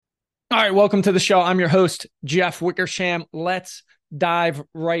All right, welcome to the show. I'm your host, Jeff Wickersham. Let's dive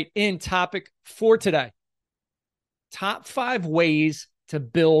right in. Topic for today: top 5 ways to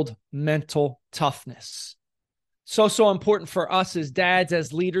build mental toughness. So important for us as dads,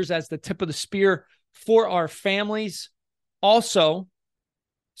 as leaders, as the tip of the spear for our families. Also,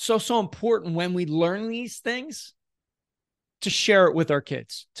 so important when we learn these things to share it with our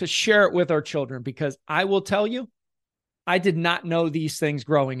kids, to share it with our children, because I will tell you, I did not know these things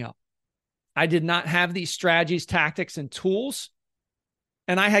growing up. I did not have these strategies, tactics, and tools,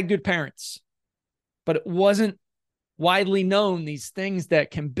 and I had good parents, but it wasn't widely known, these things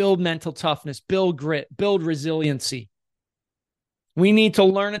that can build mental toughness, build grit, build resiliency. We need to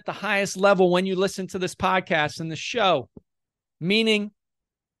learn at the highest level when you listen to this podcast and the show, meaning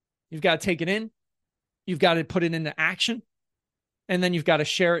you've got to take it in, you've got to put it into action, and then you've got to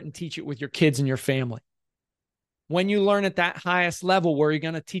share it and teach it with your kids and your family. When you learn at that highest level where you're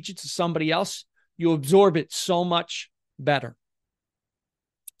going to teach it to somebody else, you absorb it so much better.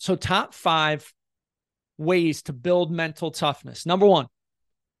 So top 5 ways to build mental toughness. Number 1,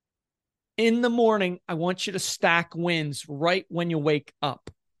 in the morning, I want you to stack wins right when you wake up.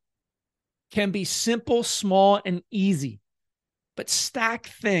 Can be simple, small, and easy, but stack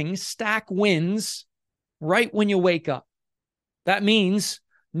wins right when you wake up. That means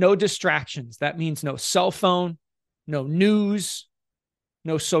no distractions. That means no cell phone, no news,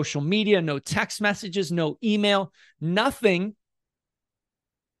 no social media, no text messages, no email, nothing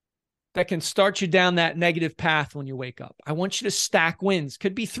that can start you down that negative path when you wake up. I want you to stack wins.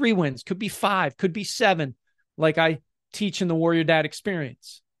 Could be 3 wins, could be 5, could be 7, like I teach in the Warrior Dad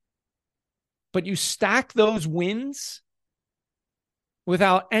Experience. But you stack those wins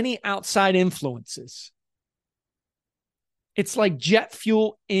without any outside influences. It's like jet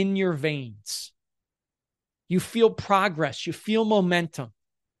fuel in your veins. You feel progress. You feel momentum.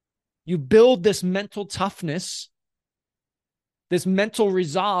 You build this mental toughness, this mental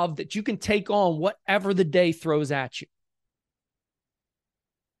resolve that you can take on whatever the day throws at you.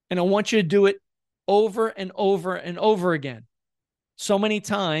 And I want you to do it over and over and over again. So many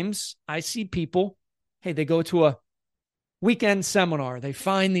times I see people, hey, they go to a weekend seminar. They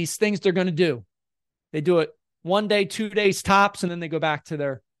find these things they're going to do. They do it 1 day, 2 days tops, and then they go back to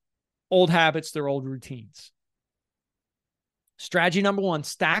their old habits, their old routines. Strategy number 1,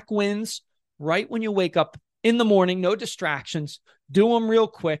 stack wins right when you wake up in the morning, no distractions. Do them real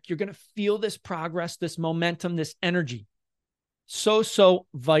quick. You're going to feel this progress, this momentum, this energy. So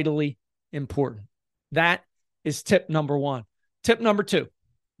vitally important. That is tip number 1. Tip number 2,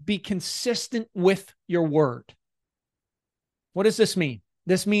 be consistent with your word. What does this mean?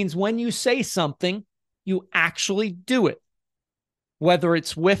 This means when you say something, you actually do it. Whether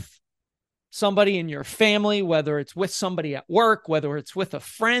it's with somebody in your family, whether it's with somebody at work, whether it's with a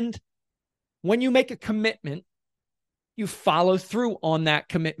friend, when you make a commitment, you follow through on that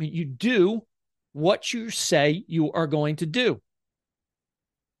commitment. You do what you say you are going to do.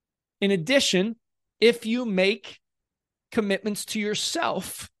 In addition, if you make commitments to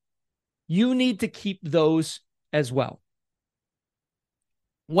yourself, you need to keep those as well.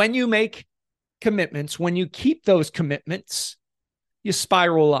 When you make commitments, when you keep those commitments, you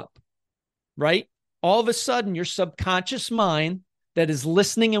spiral up, right? All of a sudden, your subconscious mind that is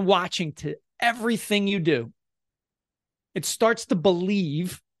listening and watching to everything you do, it starts to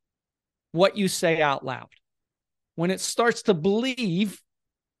believe what you say out loud. When it starts to believe,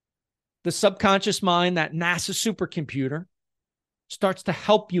 the subconscious mind, that NASA supercomputer, starts to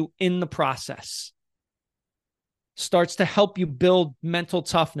help you in the process, starts to help you build mental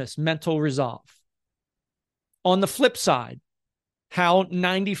toughness, mental resolve. On the flip side, how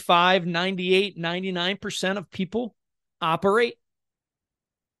 95, 98, 99% of people operate.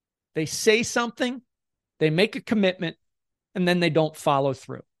 They say something, they make a commitment, and then they don't follow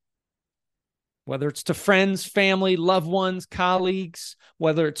through. Whether it's to friends, family, loved ones, colleagues,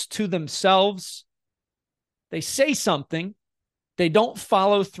 whether it's to themselves, they say something, they don't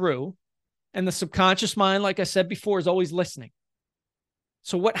follow through, and the subconscious mind, like I said before, is always listening.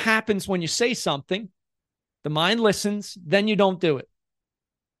 So what happens when you say something? The mind listens, then you don't do it.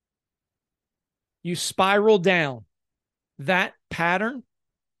 You spiral down. That pattern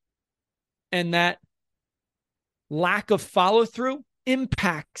and that lack of follow through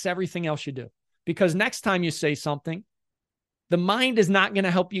impacts everything else you do. Because next time you say something, the mind is not going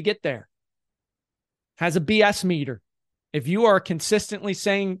to help you get there. Has a BS meter. If you are consistently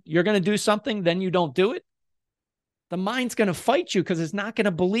saying you're going to do something, then you don't do it, the mind's going to fight you because it's not going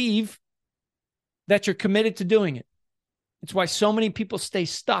to believe that you're committed to doing it. It's why so many people stay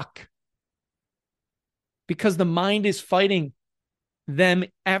stuck, because the mind is fighting them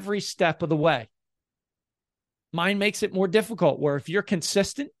every step of the way. Mine makes it more difficult, where if you're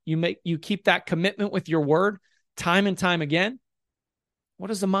consistent, you keep that commitment with your word time and time again. What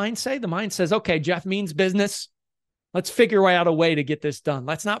does the mind say? The mind says, okay, Jeff means business. Let's figure out a way to get this done.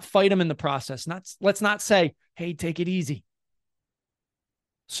 Let's not fight him in the process. Let's not say, hey, take it easy.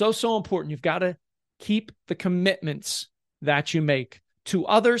 So important. You've got to keep the commitments that you make to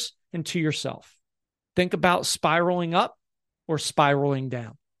others and to yourself. Think about spiraling up or spiraling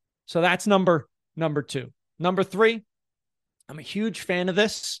down. So that's number 2. Number 3, I'm a huge fan of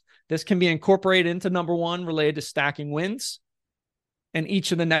this. This can be incorporated into number 1 related to stacking wins. And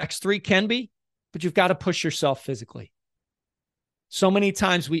each of the next 3 can be, but you've got to push yourself physically. So many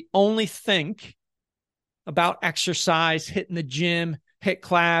times we only think about exercise, hitting the gym, HIIT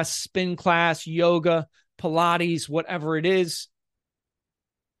class, spin class, yoga, Pilates, whatever it is,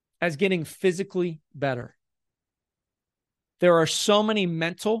 as getting physically better. There are so many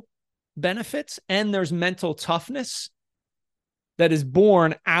mental benefits, and there's mental toughness that is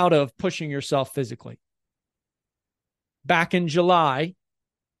born out of pushing yourself physically. Back in July,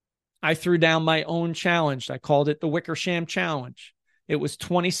 I threw down my own challenge. I called it the Wickersham Challenge. It was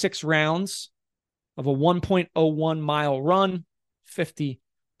 26 rounds of a 1.01 mile run, 50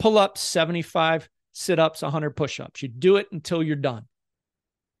 pull-ups, 75 sit-ups, 100 push-ups. You do it until you're done.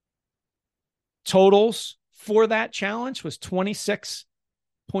 Totals for that challenge was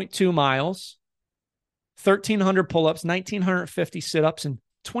 26.2 miles, 1,300 pull-ups, 1,950 sit-ups, and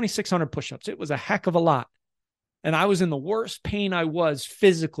 2,600 push-ups. It was a heck of a lot. And I was in the worst pain I was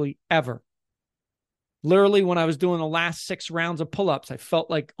physically ever. Literally, when I was doing the last 6 rounds of pull-ups, I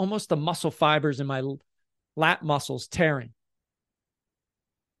felt like almost the muscle fibers in my lat muscles tearing.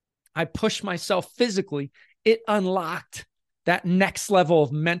 I pushed myself physically. It unlocked that next level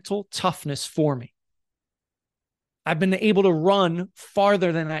of mental toughness for me. I've been able to run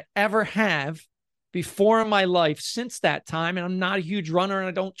farther than I ever have before in my life since that time. And I'm not a huge runner and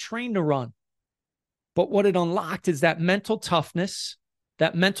I don't train to run. But what it unlocked is that mental toughness,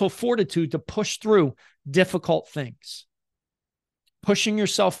 that mental fortitude to push through difficult things. Pushing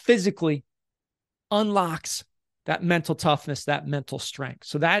yourself physically unlocks that mental toughness, that mental strength.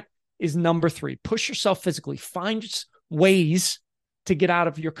 So that is number 3. Push yourself physically. Find ways to get out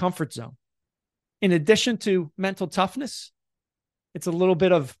of your comfort zone. In addition to mental toughness, it's a little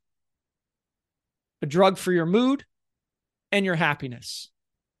bit of a drug for your mood and your happiness,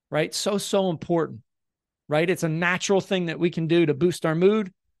 right? So important, right? It's a natural thing that we can do to boost our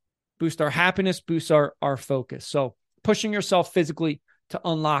mood, boost our happiness, boost our focus. So pushing yourself physically to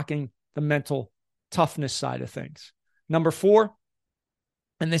unlocking the mental toughness side of things. Number 4,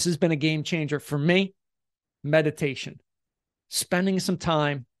 and this has been a game changer for me, meditation. Spending some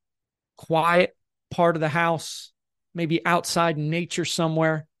time, quiet part of the house, maybe outside in nature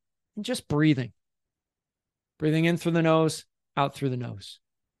somewhere, and just breathing. Breathing in through the nose, out through the nose.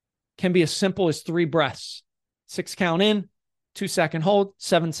 Can be as simple as 3 breaths. 6 count in, 2 second hold,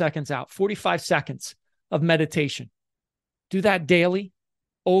 7 seconds out. 45 seconds of meditation. Do that daily,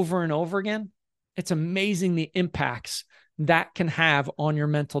 over and over again. It's amazing the impacts that can have on your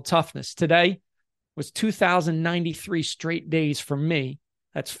mental toughness. Today was 2,093 straight days for me.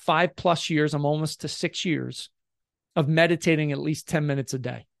 That's 5+ years. I'm almost to 6 years of meditating at least 10 minutes a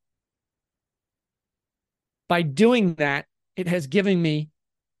day. By doing that, it has given me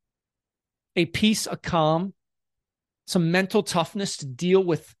a peace, a calm, some mental toughness to deal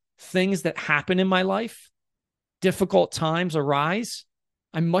with things that happen in my life. Difficult times arise.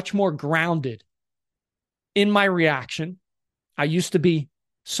 I'm much more grounded in my reaction. I used to be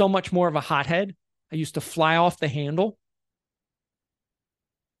so much more of a hothead. I used to fly off the handle.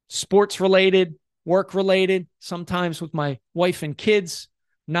 Sports related, work related, sometimes with my wife and kids,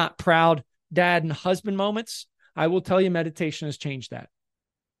 not proud dad and husband moments. I will tell you, meditation has changed that.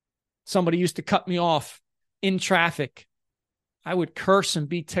 Somebody used to cut me off in traffic. I would curse and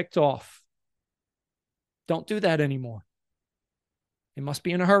be ticked off. Don't do that anymore. They must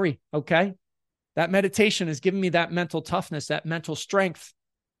be in a hurry, okay? That meditation has given me that mental toughness, that mental strength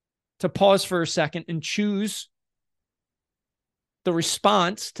to pause for a second and choose the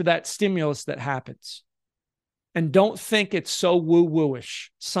response to that stimulus that happens. And don't think it's so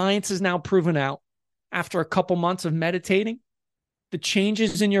woo-woo-ish. Science has now proven out, after a couple months of meditating, the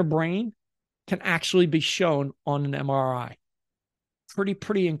changes in your brain can actually be shown on an MRI.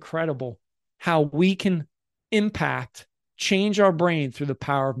 Pretty incredible how we can impact, change our brain through the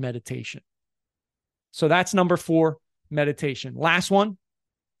power of meditation. So that's number 4, meditation. Last one,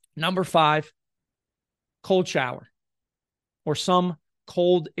 number 5, cold shower or some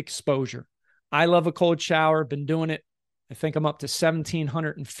cold exposure. I love a cold shower. Been doing it I think I'm up to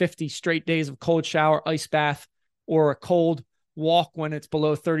 1,750 straight days of cold shower, ice bath, or a cold walk when it's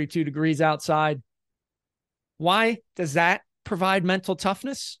below 32 degrees outside. Why does that provide mental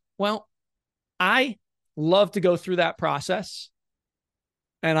toughness? Well, I love to go through that process,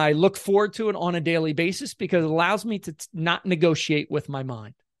 and I look forward to it on a daily basis because it allows me to not negotiate with my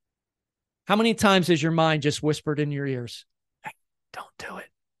mind. How many times has your mind just whispered in your ears, "Hey, don't do it.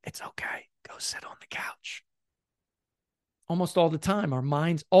 It's okay. Go sit on the couch." Almost all the time, our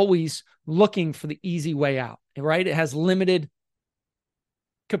mind's always looking for the easy way out, right? It has limited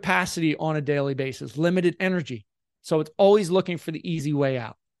capacity on a daily basis, limited energy. So it's always looking for the easy way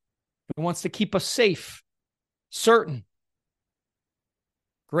out. It wants to keep us safe, certain.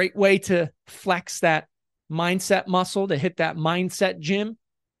 Great way to flex that mindset muscle, to hit that mindset gym.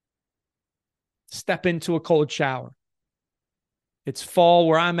 Step into a cold shower. It's fall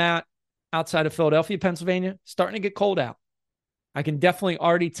where I'm at, outside of Philadelphia, Pennsylvania, starting to get cold out. I can definitely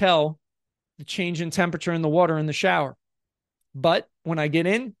already tell the change in temperature in the water in the shower. But when I get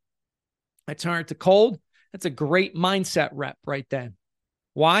in, I turn it to cold. That's a great mindset rep right then.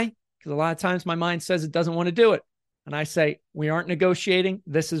 Why? Because a lot of times my mind says it doesn't want to do it. And I say, we aren't negotiating.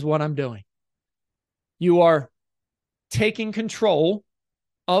 This is what I'm doing. You are taking control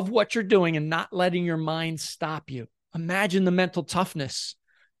of what you're doing and not letting your mind stop you. Imagine the mental toughness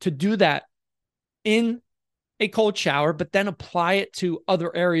to do that in a cold shower, but then apply it to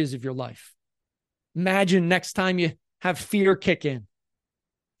other areas of your life. Imagine next time you have fear kick in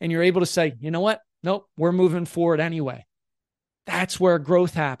and you're able to say, you know what? Nope, we're moving forward anyway. That's where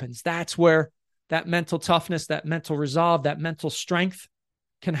growth happens. That's where that mental toughness, that mental resolve, that mental strength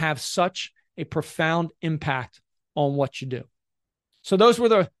can have such a profound impact on what you do. So those were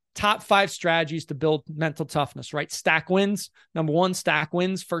the top 5 strategies to build mental toughness, right? Stack wins. Number 1, stack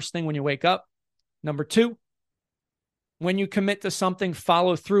wins first thing when you wake up. Number 2, when you commit to something,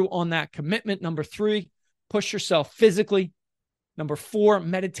 follow through on that commitment. Number 3, push yourself physically. Number 4,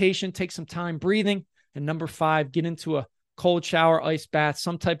 meditation, take some time breathing. And number 5, get into a cold shower, ice bath,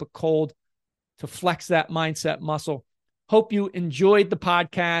 some type of cold to flex that mindset muscle. Hope you enjoyed the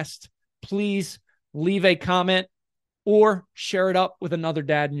podcast. Please leave a comment or share it up with another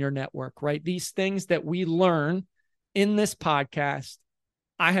dad in your network, right? These things that we learn in this podcast,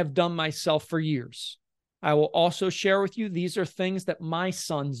 I have done myself for years. I will also share with you, these are things that my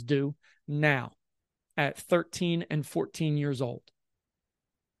sons do now at 13 and 14 years old.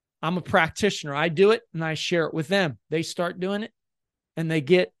 I'm a practitioner. I do it and I share it with them. They start doing it and they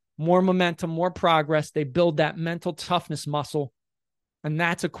get more momentum, more progress. They build that mental toughness muscle, and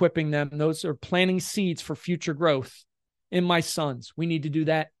that's equipping them. Those are planting seeds for future growth in my sons. We need to do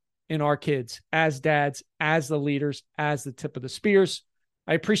that in our kids as dads, as the leaders, as the tip of the spears.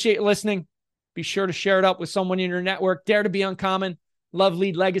 I appreciate you listening. Be sure to share it up with someone in your network. Dare to be uncommon. Love,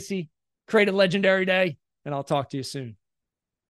 lead, legacy. Create a legendary day. And I'll talk to you soon.